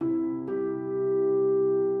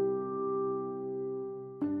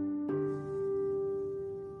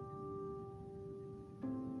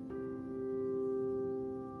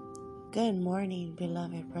Good morning,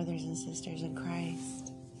 beloved brothers and sisters in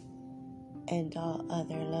Christ, and all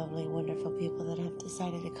other lovely, wonderful people that have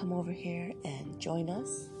decided to come over here and join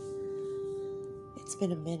us. It's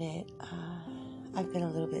been a minute. I've been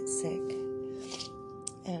a little bit sick,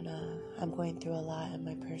 and I'm going through a lot in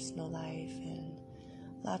my personal life, and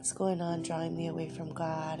lots going on drawing me away from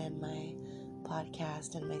God and my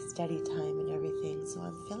podcast and my study time and everything. So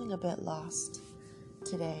I'm feeling a bit lost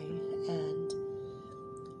today, and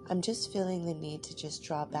I'm just feeling the need to just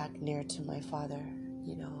draw back near to my Father,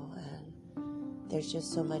 and there's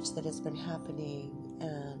just so much that has been happening.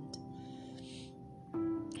 And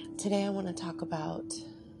today I want to talk about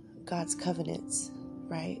God's covenants,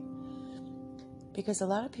 right? Because a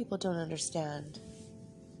lot of people don't understand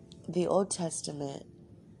the Old Testament.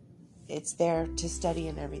 It's there to study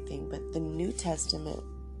and everything, but the New Testament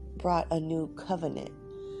brought a new covenant.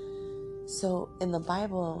 So in the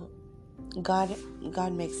Bible, God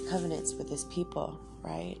makes covenants with his people,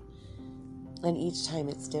 right? And each time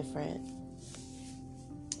it's different.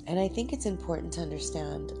 And I think it's important to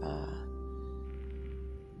understand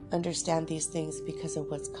these things because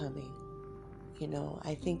of what's coming.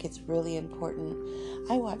 I think it's really important.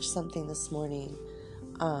 I watched something this morning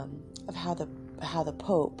of how the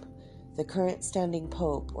Pope, the current standing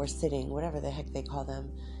Pope or sitting, whatever the heck they call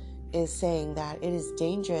them, is saying that it is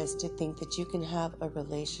dangerous to think that you can have a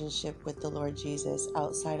relationship with the Lord Jesus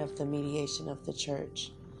outside of the mediation of the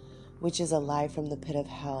church, which is a lie from the pit of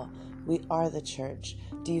hell. We are the church.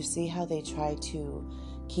 Do you see how they try to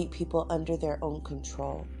keep people under their own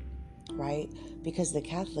control, right? Because the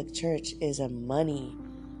Catholic Church is a money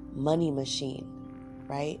machine,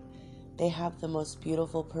 right? They have the most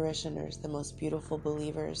beautiful parishioners, the most beautiful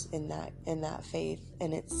believers in that faith,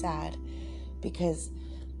 and it's sad because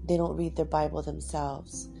they don't read their Bible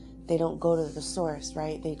themselves. They don't go to the source,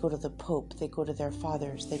 right? They go to the Pope. They go to their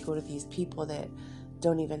fathers. They go to these people that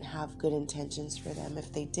don't even have good intentions for them.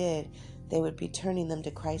 If they did, they would be turning them to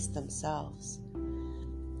Christ themselves.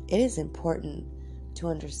 It is important to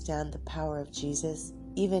understand the power of Jesus,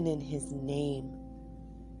 even in his name,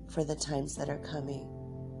 for the times that are coming.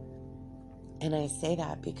 And I say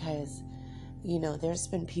that because there's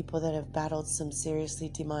been people that have battled some seriously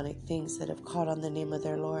demonic things that have called on the name of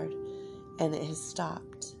their Lord, and it has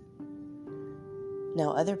stopped.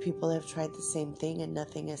 Now, other people have tried the same thing and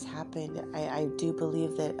nothing has happened. I do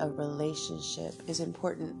believe that a relationship is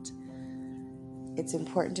important. It's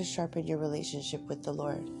important to sharpen your relationship with the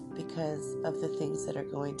Lord because of the things that are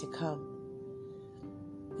going to come.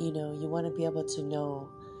 You want to be able to know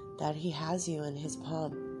that he has you in his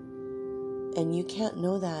palm. And you can't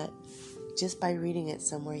know that just by reading it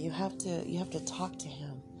somewhere. You have to talk to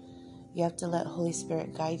him. You have to let Holy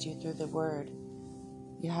Spirit guide you through the word.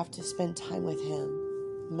 You have to spend time with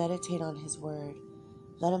him. Meditate on his word.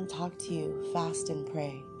 Let him talk to you. Fast and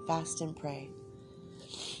pray. Fast and pray.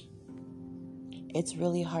 It's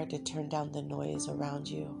really hard to turn down the noise around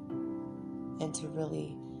you and to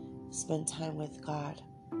really spend time with God.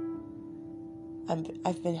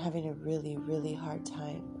 I've been having a really, really hard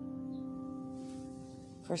time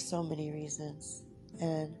for so many reasons.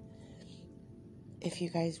 And if you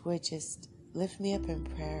guys would just lift me up in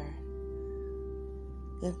prayer.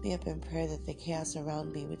 Lift me up in prayer that the chaos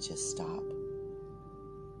around me would just stop.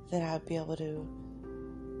 That I would be able to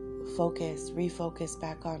refocus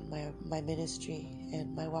back on my ministry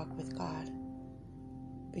and my walk with God.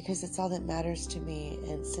 Because it's all that matters to me.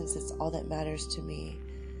 And since it's all that matters to me,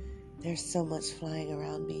 there's so much flying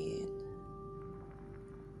around me. And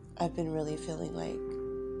I've been really feeling like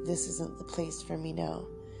this isn't the place for me now.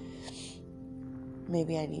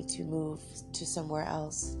 Maybe I need to move to somewhere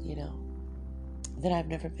else, that I've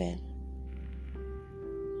never been.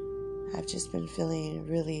 I've just been feeling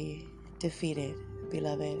really defeated,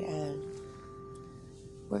 beloved, and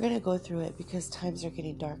we're going to go through it because times are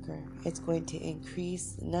getting darker. It's going to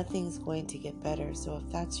increase. Nothing's going to get better. So if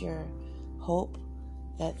that's your hope,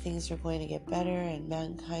 that things are going to get better and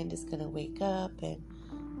mankind is going to wake up, and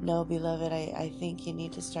no, beloved, I think you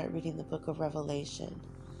need to start reading the book of Revelation.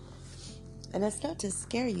 And it's not to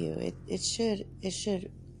scare you. It should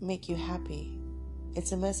make you happy.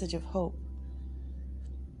 It's a message of hope.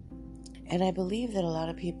 And I believe that a lot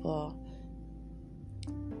of people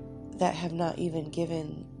that have not even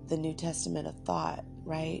given the New Testament a thought,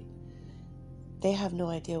 right? They have no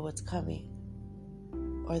idea what's coming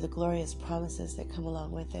or the glorious promises that come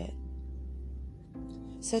along with it.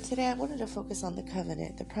 So today I wanted to focus on the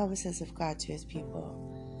covenant, the promises of God to his people.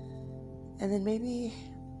 And then maybe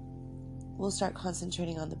we'll start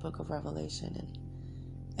concentrating on the book of Revelation and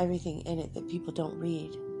everything in it that people don't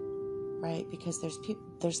read, right? Because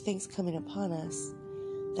there's things coming upon us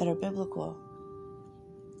that are biblical.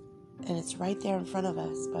 And it's right there in front of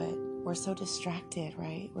us, but we're so distracted,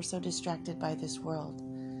 right? We're so distracted by this world.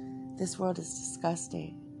 This world is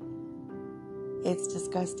disgusting. It's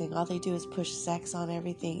disgusting. All they do is push sex on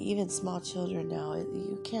everything. Even small children now.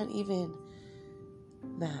 You can't even...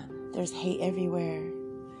 Man, there's hate everywhere.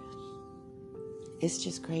 It's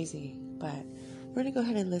just crazy. But we're going to go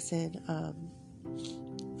ahead and listen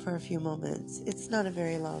for a few moments. It's not a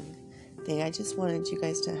very long thing. I just wanted you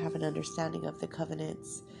guys to have an understanding of the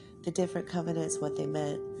covenants, the different covenants, what they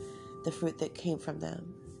meant, the fruit that came from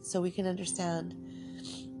them, so we can understand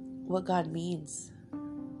what God means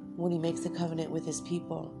when he makes a covenant with his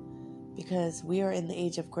people, because we are in the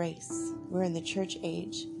age of grace. We're in the church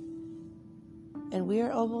age, and we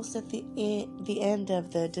are almost at the end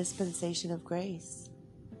of the dispensation of grace.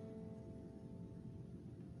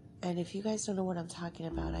 And if you guys don't know what I'm talking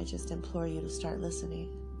about, I just implore you to start listening.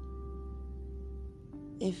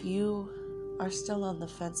 If you are still on the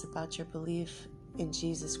fence about your belief in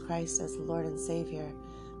Jesus Christ as the Lord and Savior,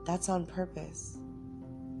 that's on purpose.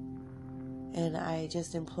 And I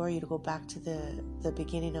just implore you to go back to the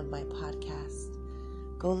beginning of my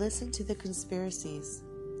podcast. Go listen to the conspiracies.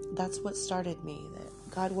 That's what started me.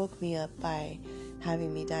 That God woke me up by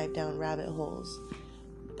having me dive down rabbit holes,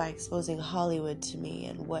 by exposing Hollywood to me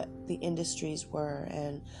and what the industries were.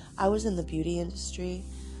 And I was in the beauty industry.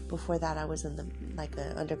 Before that, I was in the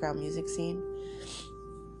underground music scene.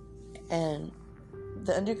 And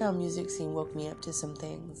the underground music scene woke me up to some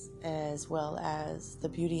things, as well as the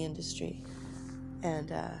beauty industry.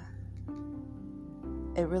 And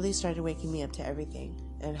it really started waking me up to everything,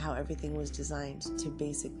 and how everything was designed to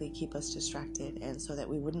basically keep us distracted, and so that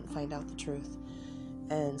we wouldn't find out the truth,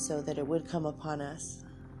 and so that it would come upon us,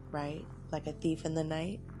 right? Like a thief in the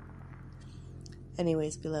night.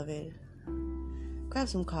 Anyways, beloved, grab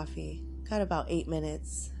some coffee. Got about 8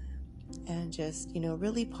 minutes. And just,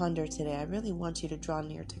 really ponder today. I really want you to draw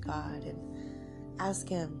near to God and ask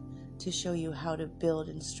him to show you how to build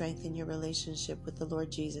and strengthen your relationship with the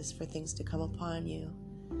Lord Jesus for things to come upon you.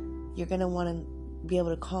 You're going to want to be able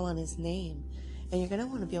to call on his name. And you're going to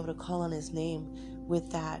want to be able to call on his name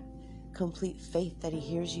with that complete faith that he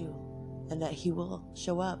hears you and that he will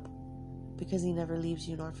show up, because he never leaves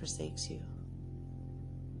you nor forsakes you.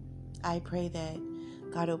 I pray that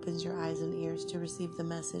God opens your eyes and ears to receive the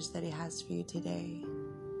message that he has for you today.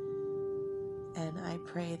 And I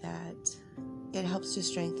pray that it helps to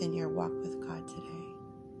strengthen your walk with God today.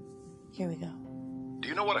 Here we go. Do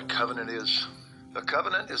you know what a covenant is? A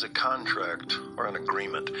covenant is a contract or an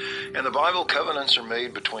agreement. In the Bible, covenants are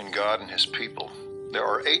made between God and his people. There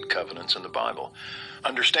are 8 covenants in the Bible.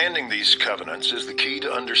 Understanding these covenants is the key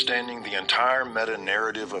to understanding the entire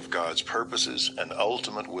meta-narrative of God's purposes and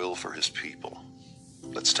ultimate will for his people.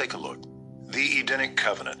 Let's take a look. The Edenic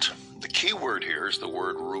covenant. The key word here is the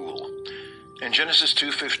word rule. In Genesis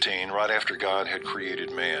 2:15, right after God had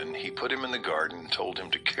created man, he put him in the garden and told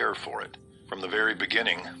him to care for it. From the very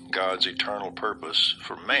beginning, God's eternal purpose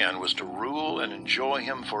for man was to rule and enjoy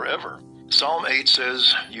him forever. Psalm 8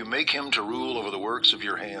 says, "You make him to rule over the works of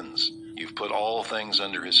your hands. You've put all things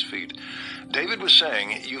under his feet." David was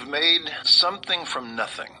saying, you've made something from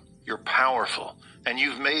nothing. You're powerful, and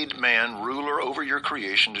you've made man ruler over your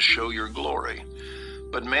creation to show your glory.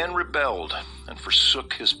 But man rebelled and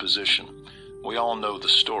forsook his position. We all know the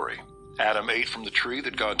story. Adam ate from the tree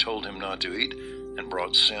that God told him not to eat and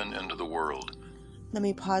brought sin into the world. Let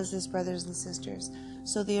me pause this, brothers and sisters.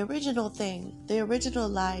 So the original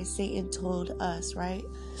lie Satan told us, right,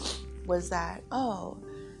 was that,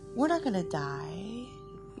 we're not going to die.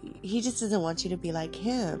 He just doesn't want you to be like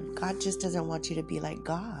him. God just doesn't want you to be like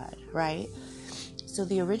God, right? So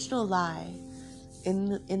the original lie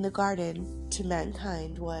in the garden to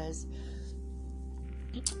mankind was,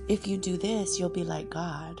 if you do this, you'll be like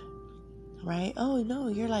God, right? Oh, no,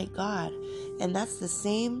 you're like God. And that's the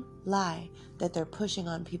same lie that they're pushing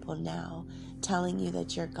on people now, telling you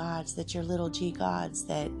that you're gods, that you're little g gods,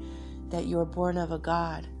 that you're born of a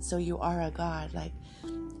God, so you are a God. Like,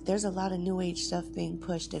 there's a lot of new age stuff being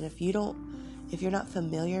pushed, and if you're not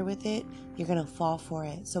familiar with it, you're going to fall for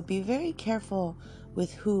it. So be very careful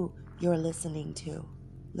with who you're listening to.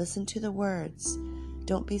 Listen to the words.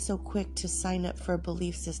 Don't be so quick to sign up for a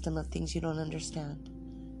belief system of things you don't understand.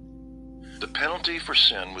 The penalty for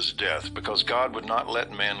sin was death, because God would not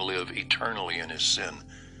let man live eternally in his sin.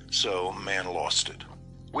 So man lost it.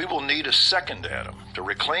 We will need a second Adam to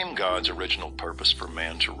reclaim God's original purpose for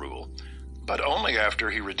man to rule, but only after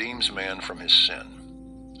he redeems man from his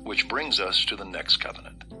sin. Which brings us to the next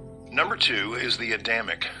covenant. Number 2 is the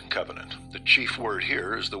Adamic covenant. The chief word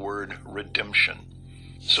here is the word redemption.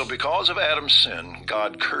 So because of Adam's sin,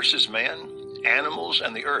 God curses man, animals,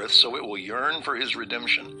 and the earth so it will yearn for his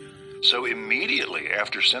redemption. So immediately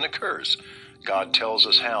after sin occurs, God tells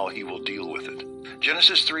us how he will deal with it.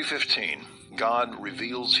 Genesis 3:15, God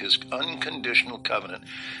reveals his unconditional covenant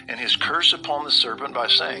and his curse upon the serpent by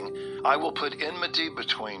saying, I will put enmity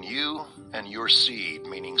between you and your seed,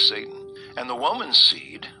 meaning Satan, and the woman's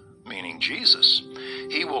seed, meaning Jesus.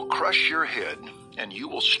 He will crush your head and you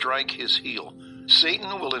will strike his heel.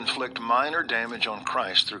 Satan will inflict minor damage on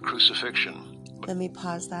Christ through crucifixion. Let me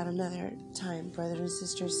pause that another time, brothers and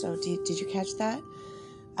sisters. So did you catch that?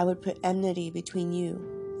 I would put enmity between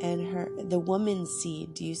you and the woman's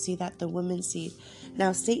seed. Do you see that? The woman's seed.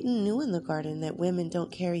 Now, Satan knew in the garden that women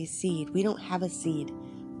don't carry seed. We don't have a seed,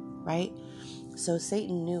 right? So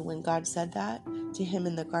Satan knew when God said that to him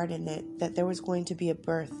in the garden that there was going to be a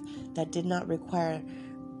birth that did not require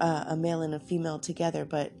a male and a female together,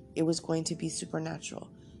 but it was going to be supernatural.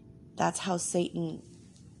 That's how Satan,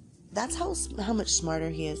 that's how much smarter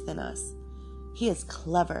he is than us. He is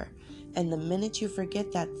clever. And the minute you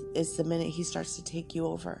forget that is the minute he starts to take you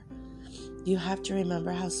over. You have to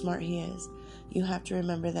remember how smart he is. You have to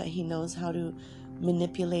remember that he knows how to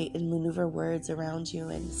manipulate and maneuver words around you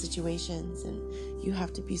and situations. And you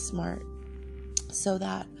have to be smart. So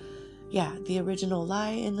that, yeah, the original lie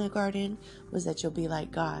in the garden was that you'll be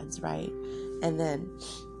like gods, right? And then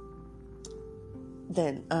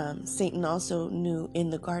Satan also knew in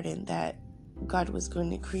the garden that God was going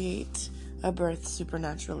to create a birth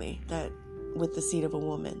supernaturally, that with the seed of a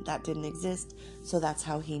woman that didn't exist. So that's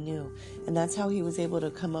how he knew. And that's how he was able to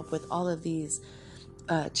come up with all of these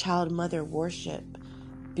child mother worship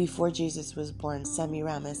before Jesus was born,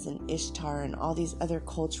 Semiramis and Ishtar and all these other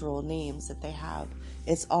cultural names that they have.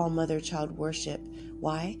 It's all mother-child worship.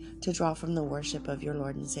 Why? To draw from the worship of your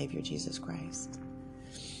Lord and Savior, Jesus Christ.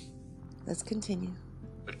 Let's continue.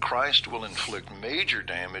 But Christ will inflict major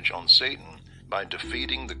damage on Satan by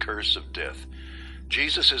defeating the curse of death.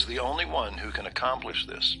 Jesus is the only one who can accomplish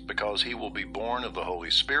this because he will be born of the Holy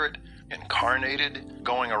Spirit, incarnated,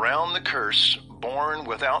 going around the curse, born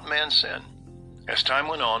without man's sin. As time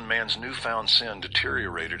went on, man's newfound sin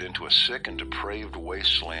deteriorated into a sick and depraved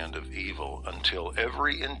wasteland of evil until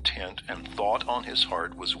every intent and thought on his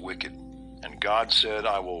heart was wicked. And God said,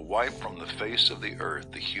 I will wipe from the face of the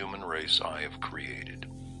earth the human race I have created.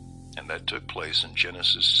 And that took place in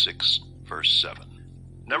Genesis 6, verse 7.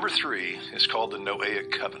 Number 3 is called the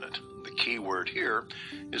Noahic covenant. The key word here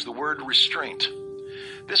is the word restraint.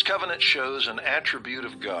 This covenant shows an attribute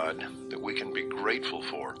of God that we can be grateful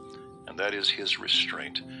for, and that is his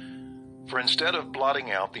restraint. For instead of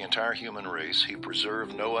blotting out the entire human race, he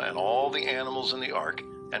preserved Noah and all the animals in the ark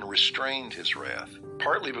and restrained his wrath,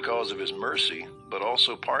 partly because of his mercy, but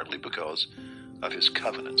also partly because of his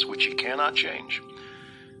covenants, which he cannot change.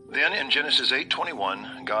 Then in Genesis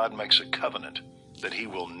 8:21, God makes a covenant that he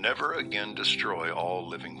will never again destroy all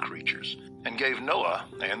living creatures, and gave Noah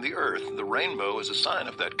and the earth the rainbow as a sign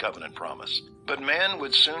of that covenant promise. But man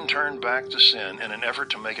would soon turn back to sin in an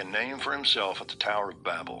effort to make a name for himself at the Tower of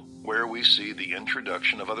Babel, where we see the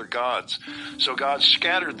introduction of other gods. So God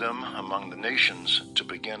scattered them among the nations to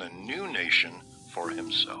begin a new nation for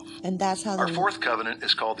himself. And that's how our fourth covenant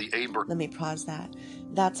is called the Abraham. Let me pause that.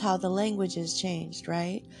 That's how the language is changed,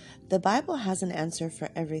 right? The Bible has an answer for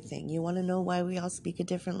everything. You want to know why we all speak a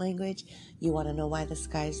different language? You want to know why the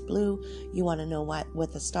sky is blue? You want to know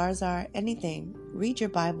what the stars are? Anything. Read your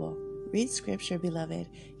Bible. Read scripture, beloved.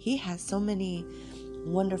 He has so many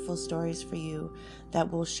wonderful stories for you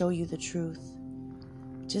that will show you the truth.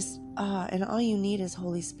 And all you need is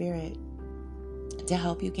Holy Spirit to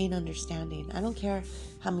help you gain understanding. I don't care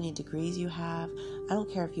how many degrees you have. I don't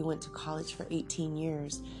care if you went to college for 18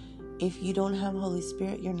 years. If you don't have Holy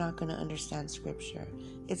Spirit, you're not going to understand scripture.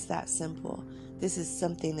 It's that simple. This is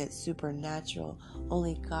something that's supernatural.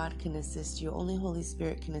 Only God can assist you. Only Holy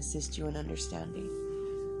Spirit can assist you in understanding.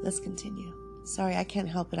 Let's continue. Sorry, I can't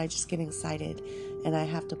help it. I just get excited and I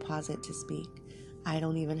have to pause it to speak. I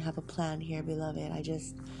don't even have a plan here, beloved.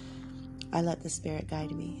 I let the Spirit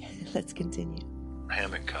guide me. Let's continue.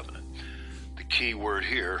 Abrahamic covenant. The key word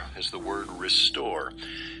here is the word restore.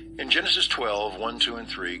 In Genesis 12, 1, 2, and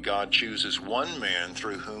 3, God chooses one man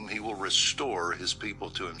through whom he will restore his people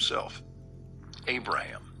to himself,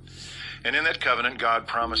 Abraham. And in that covenant, God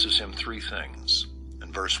promises him three things.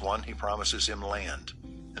 In verse 1, he promises him land.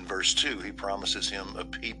 In verse 2, he promises him a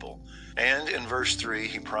people. And in verse 3,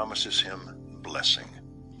 he promises him blessing.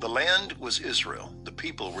 The land was Israel, the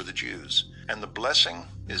people were the Jews, and the blessing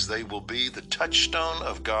is they will be the touchstone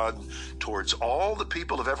of God towards all the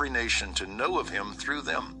people of every nation to know of him through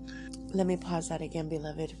them. Let me pause that again,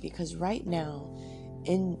 beloved, because right now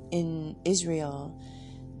in Israel,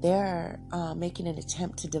 they're making an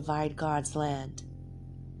attempt to divide God's land.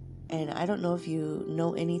 And I don't know if you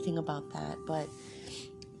know anything about that, but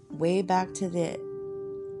way back to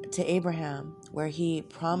Abraham, where he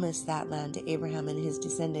promised that land to Abraham and his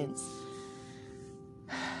descendants,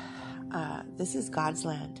 this is God's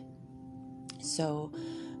land. So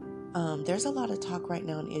there's a lot of talk right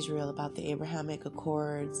now in Israel about the Abrahamic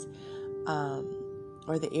Accords,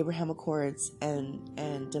 or the Abraham Accords,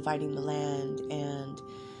 and dividing the land, and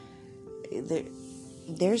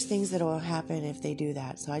there's things that will happen if they do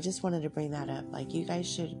that. So I just wanted to bring that up. Like, you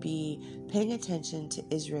guys should be paying attention to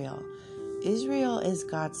Israel. Israel is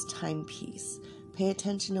God's timepiece. Pay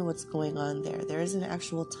attention to what's going on there. There is an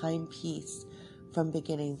actual timepiece from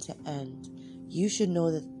beginning to end. You should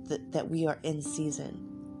know that we are in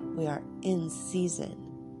season. We are in season,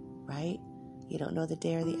 right? You don't know the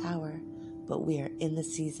day or the hour, but we are in the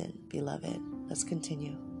season, beloved. Let's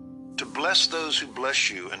continue. To bless those who bless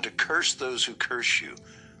you and to curse those who curse you.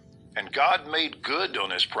 And God made good on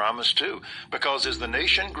his promise too, because as the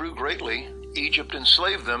nation grew greatly, Egypt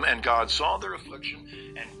enslaved them, and God saw their affliction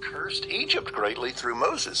and cursed Egypt greatly through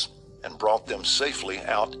Moses and brought them safely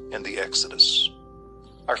out in the Exodus.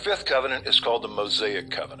 Our fifth covenant is called the Mosaic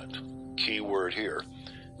covenant. Key word here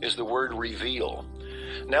is the word reveal.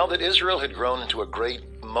 Now that Israel had grown into a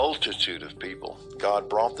great multitude of people, God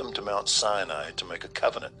brought them to Mount Sinai to make a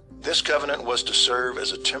covenant. This covenant was to serve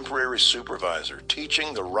as a temporary supervisor,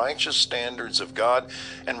 teaching the righteous standards of God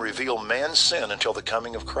and reveal man's sin until the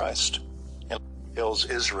coming of Christ. And tells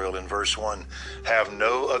Israel in verse 1, have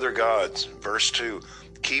no other gods. Verse 2,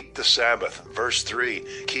 keep the Sabbath. Verse 3,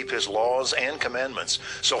 keep his laws and commandments.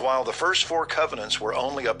 So while the first four covenants were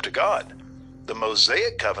only up to God, the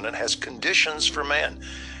Mosaic covenant has conditions for man.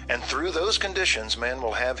 And through those conditions, man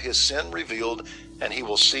will have his sin revealed, and he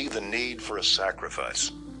will see the need for a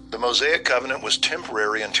sacrifice. The Mosaic covenant was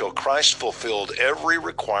temporary until Christ fulfilled every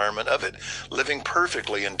requirement of it, living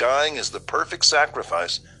perfectly and dying as the perfect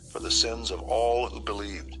sacrifice for the sins of all who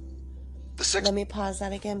believed. Let me pause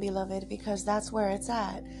that again, beloved, because that's where it's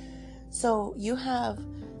at. So you have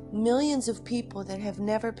millions of people that have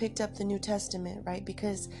never picked up the New Testament, right?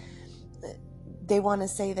 Because they want to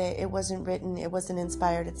say that it wasn't written, it wasn't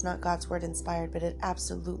inspired, it's not God's word inspired, but it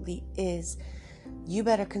absolutely is. You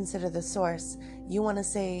better consider the source. You want to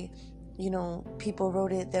say, people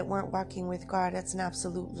wrote it that weren't walking with God. That's an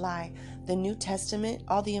absolute lie. The New Testament,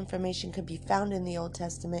 all the information could be found in the Old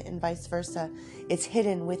Testament and vice versa. It's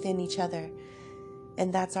hidden within each other.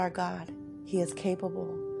 And that's our God. He is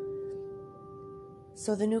capable.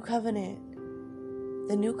 So the new covenant,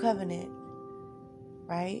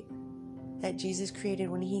 right? That Jesus created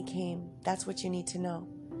when he came. That's what you need to know.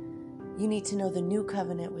 You need to know the new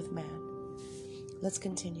covenant with man. Let's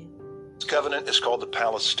continue. This covenant is called the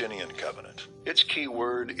Palestinian covenant. Its key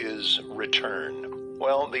word is return.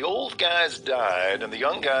 Well, the old guys died and the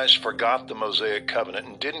young guys forgot the Mosaic covenant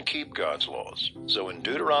and didn't keep God's laws. So in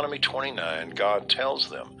Deuteronomy 29, God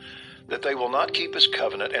tells them that they will not keep his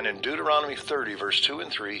covenant. And in Deuteronomy 30, verse 2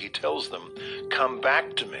 and 3, he tells them, come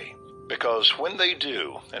back to me. Because when they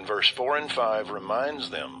do, and verse 4 and 5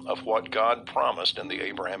 reminds them of what God promised in the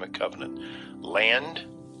Abrahamic covenant, land,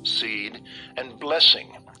 seed, and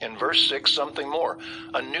blessing. In verse 6, something more,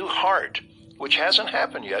 a new heart, which hasn't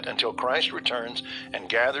happened yet until Christ returns and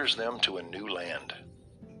gathers them to a new land.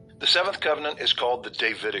 The seventh covenant is called the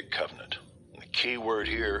Davidic covenant. The key word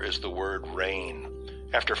here is the word reign.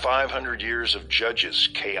 After 500 years of judges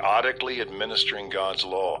chaotically administering God's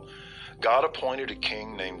law, God appointed a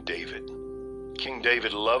king named David. King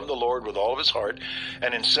David loved the Lord with all of his heart,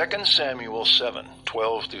 and in 2 Samuel 7,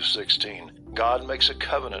 12 through 16, God makes a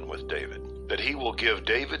covenant with David that he will give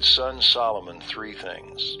David's son Solomon three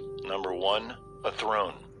things. Number 1, a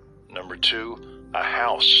throne. Number 2, a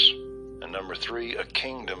house. And number 3, a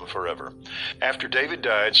kingdom forever. After David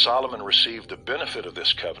died, Solomon received the benefit of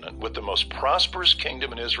this covenant with the most prosperous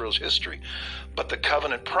kingdom in Israel's history. But the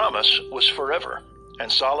covenant promise was forever,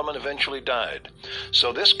 and Solomon eventually died.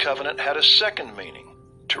 So this covenant had a second meaning,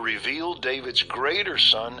 to reveal David's greater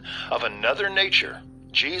son of another nature,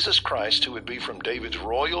 Jesus Christ, who would be from David's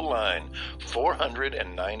royal line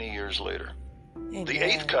 490 years later. Amen. The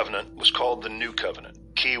eighth covenant was called the New Covenant.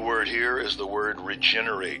 Key word here is the word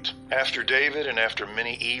regenerate. After David and after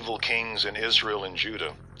many evil kings in Israel and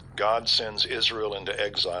Judah, God sends Israel into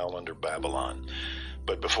exile under Babylon.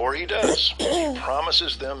 But before he does, he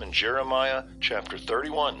promises them in Jeremiah chapter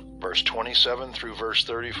 31, verse 27 through verse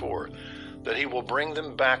 34, that he will bring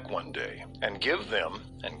them back one day and give them,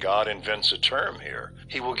 and God invents a term here,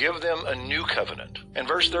 he will give them a new covenant. In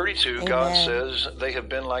verse 32, Amen. God says they have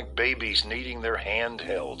been like babies needing their hand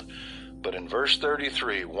held. But in verse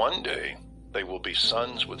 33, one day they will be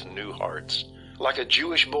sons with new hearts. Like a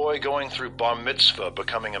Jewish boy going through bar mitzvah,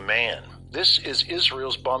 becoming a man. This is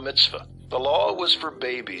Israel's bar mitzvah. The law was for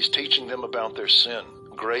babies, teaching them about their sin.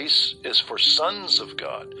 Grace is for sons of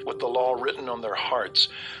God, with the law written on their hearts.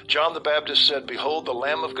 John the Baptist said, "Behold the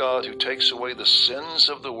Lamb of God who takes away the sins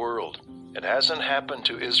of the world." It hasn't happened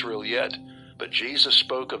to Israel yet, but Jesus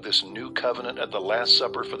spoke of this new covenant at the Last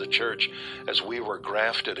Supper for the church as we were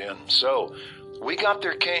grafted in. So, we got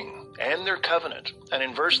their king and their covenant. And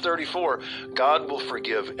in verse 34, God will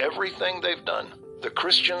forgive everything they've done. The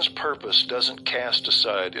Christian's purpose doesn't cast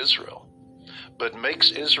aside Israel, but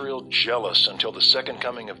makes Israel jealous until the second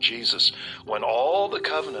coming of Jesus, when all the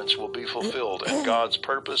covenants will be fulfilled and God's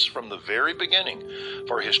purpose from the very beginning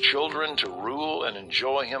for his children to rule and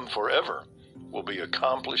enjoy him forever will be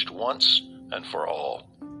accomplished once and for all.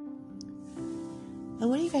 And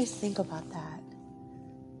what do you guys think about that?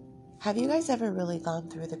 Have you guys ever really gone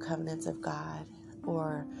through the covenants of God,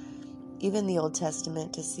 or even the Old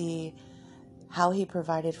Testament, to see how he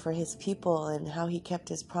provided for his people and how he kept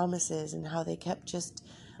his promises and how they kept just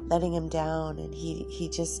letting him down and he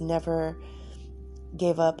just never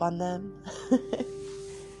gave up on them?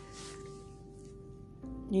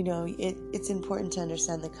 You know, it's important to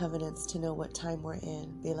understand the covenants to know what time we're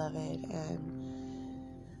in, beloved. And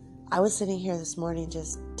I was sitting here this morning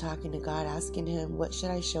just talking to God, asking him, what should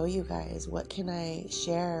I show you guys? What can I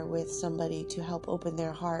share with somebody to help open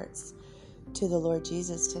their hearts to the Lord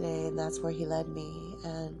Jesus today? And that's where he led me.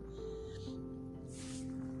 And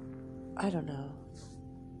I don't know.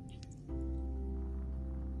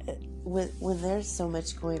 When there's so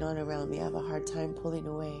much going on around me, I have a hard time pulling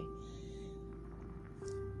away.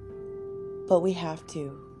 But we have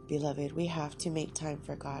to, beloved. We have to make time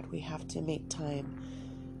for God. We have to make time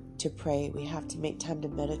to pray. We have to make time to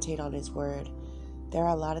meditate on his word. There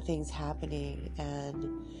are a lot of things happening,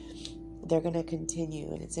 and they're going to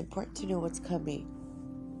continue. And it's important to know what's coming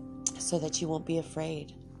so that you won't be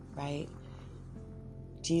afraid, right?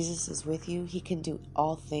 Jesus is with you. He can do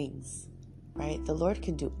all things, right? The Lord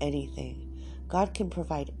can do anything. God can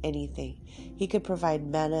provide anything. He could provide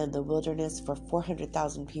manna in the wilderness for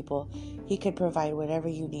 400,000 people. He could provide whatever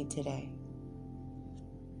you need today.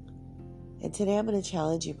 And today I'm going to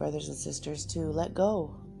challenge you, brothers and sisters, to let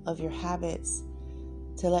go of your habits,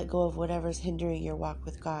 to let go of whatever's hindering your walk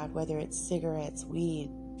with God, whether it's cigarettes, weed,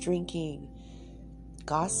 drinking,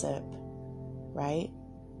 gossip, right?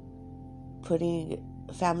 Putting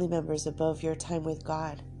family members above your time with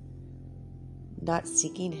God, not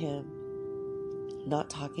seeking him, not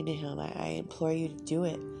talking to him. I implore you to do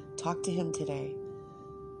it. Talk to him today.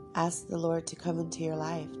 Ask the Lord to come into your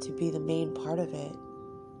life, to be the main part of it.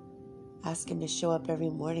 Ask him to show up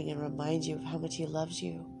every morning and remind you of how much he loves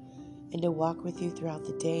you, and to walk with you throughout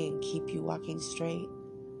the day and keep you walking straight.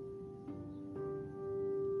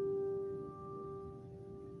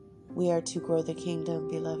 We are to grow the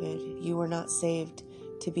kingdom, beloved. You were not saved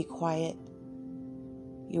to be quiet.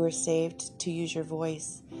 You were saved to use your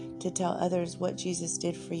voice, to tell others what Jesus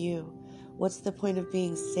did for you. What's the point of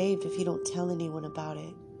being saved if you don't tell anyone about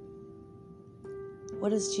it? What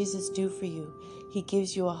does Jesus do for you? He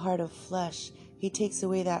gives you a heart of flesh. He takes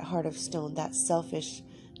away that heart of stone, that selfish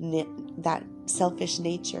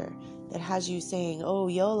nature that has you saying, oh,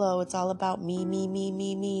 YOLO, it's all about me, me, me,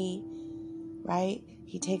 me, me, right?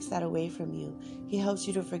 He takes that away from you. He helps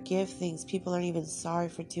you to forgive things people aren't even sorry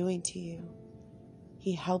for doing to you.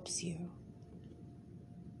 He helps you.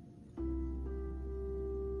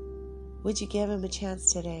 Would you give him a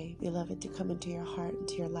chance today, beloved, to come into your heart,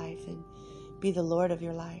 into your life, and be the Lord of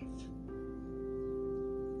your life?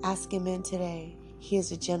 Ask him in today. He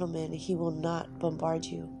is a gentleman, and he will not bombard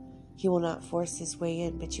you. He will not force his way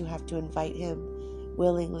in, but you have to invite him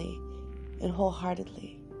willingly and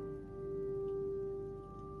wholeheartedly.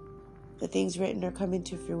 The things written are coming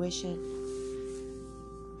to fruition.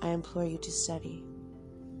 I implore you to study.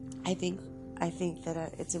 I think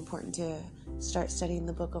that it's important to start studying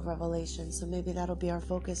the book of Revelation, so maybe that'll be our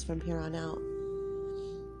focus from here on out.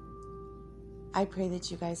 I pray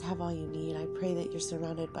that you guys have all you need. I pray that you're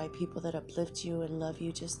surrounded by people that uplift you and love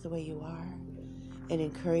you just the way you are and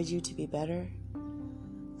encourage you to be better.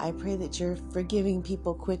 I pray that you're forgiving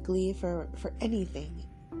people quickly for anything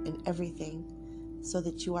and everything so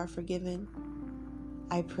that you are forgiven.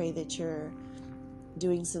 I pray that you're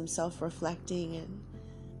doing some self-reflecting and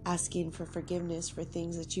asking for forgiveness for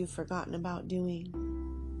things that you've forgotten about doing.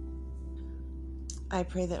 I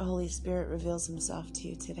pray that Holy Spirit reveals himself to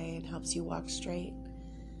you today and helps you walk straight.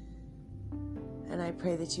 And I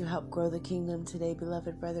pray that you help grow the kingdom today,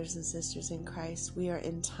 beloved brothers and sisters in Christ. We are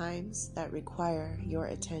in times that require your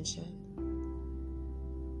attention.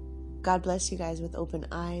 God bless you guys with open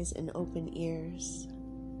eyes and open ears.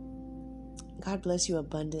 God bless you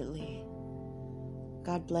abundantly.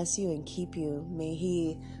 God bless you and keep you. May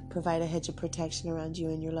He provide a hedge of protection around you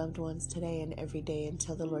and your loved ones today and every day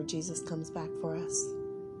until the Lord Jesus comes back for us.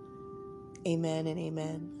 Amen and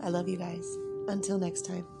amen. I love you guys. Until next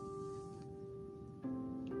time.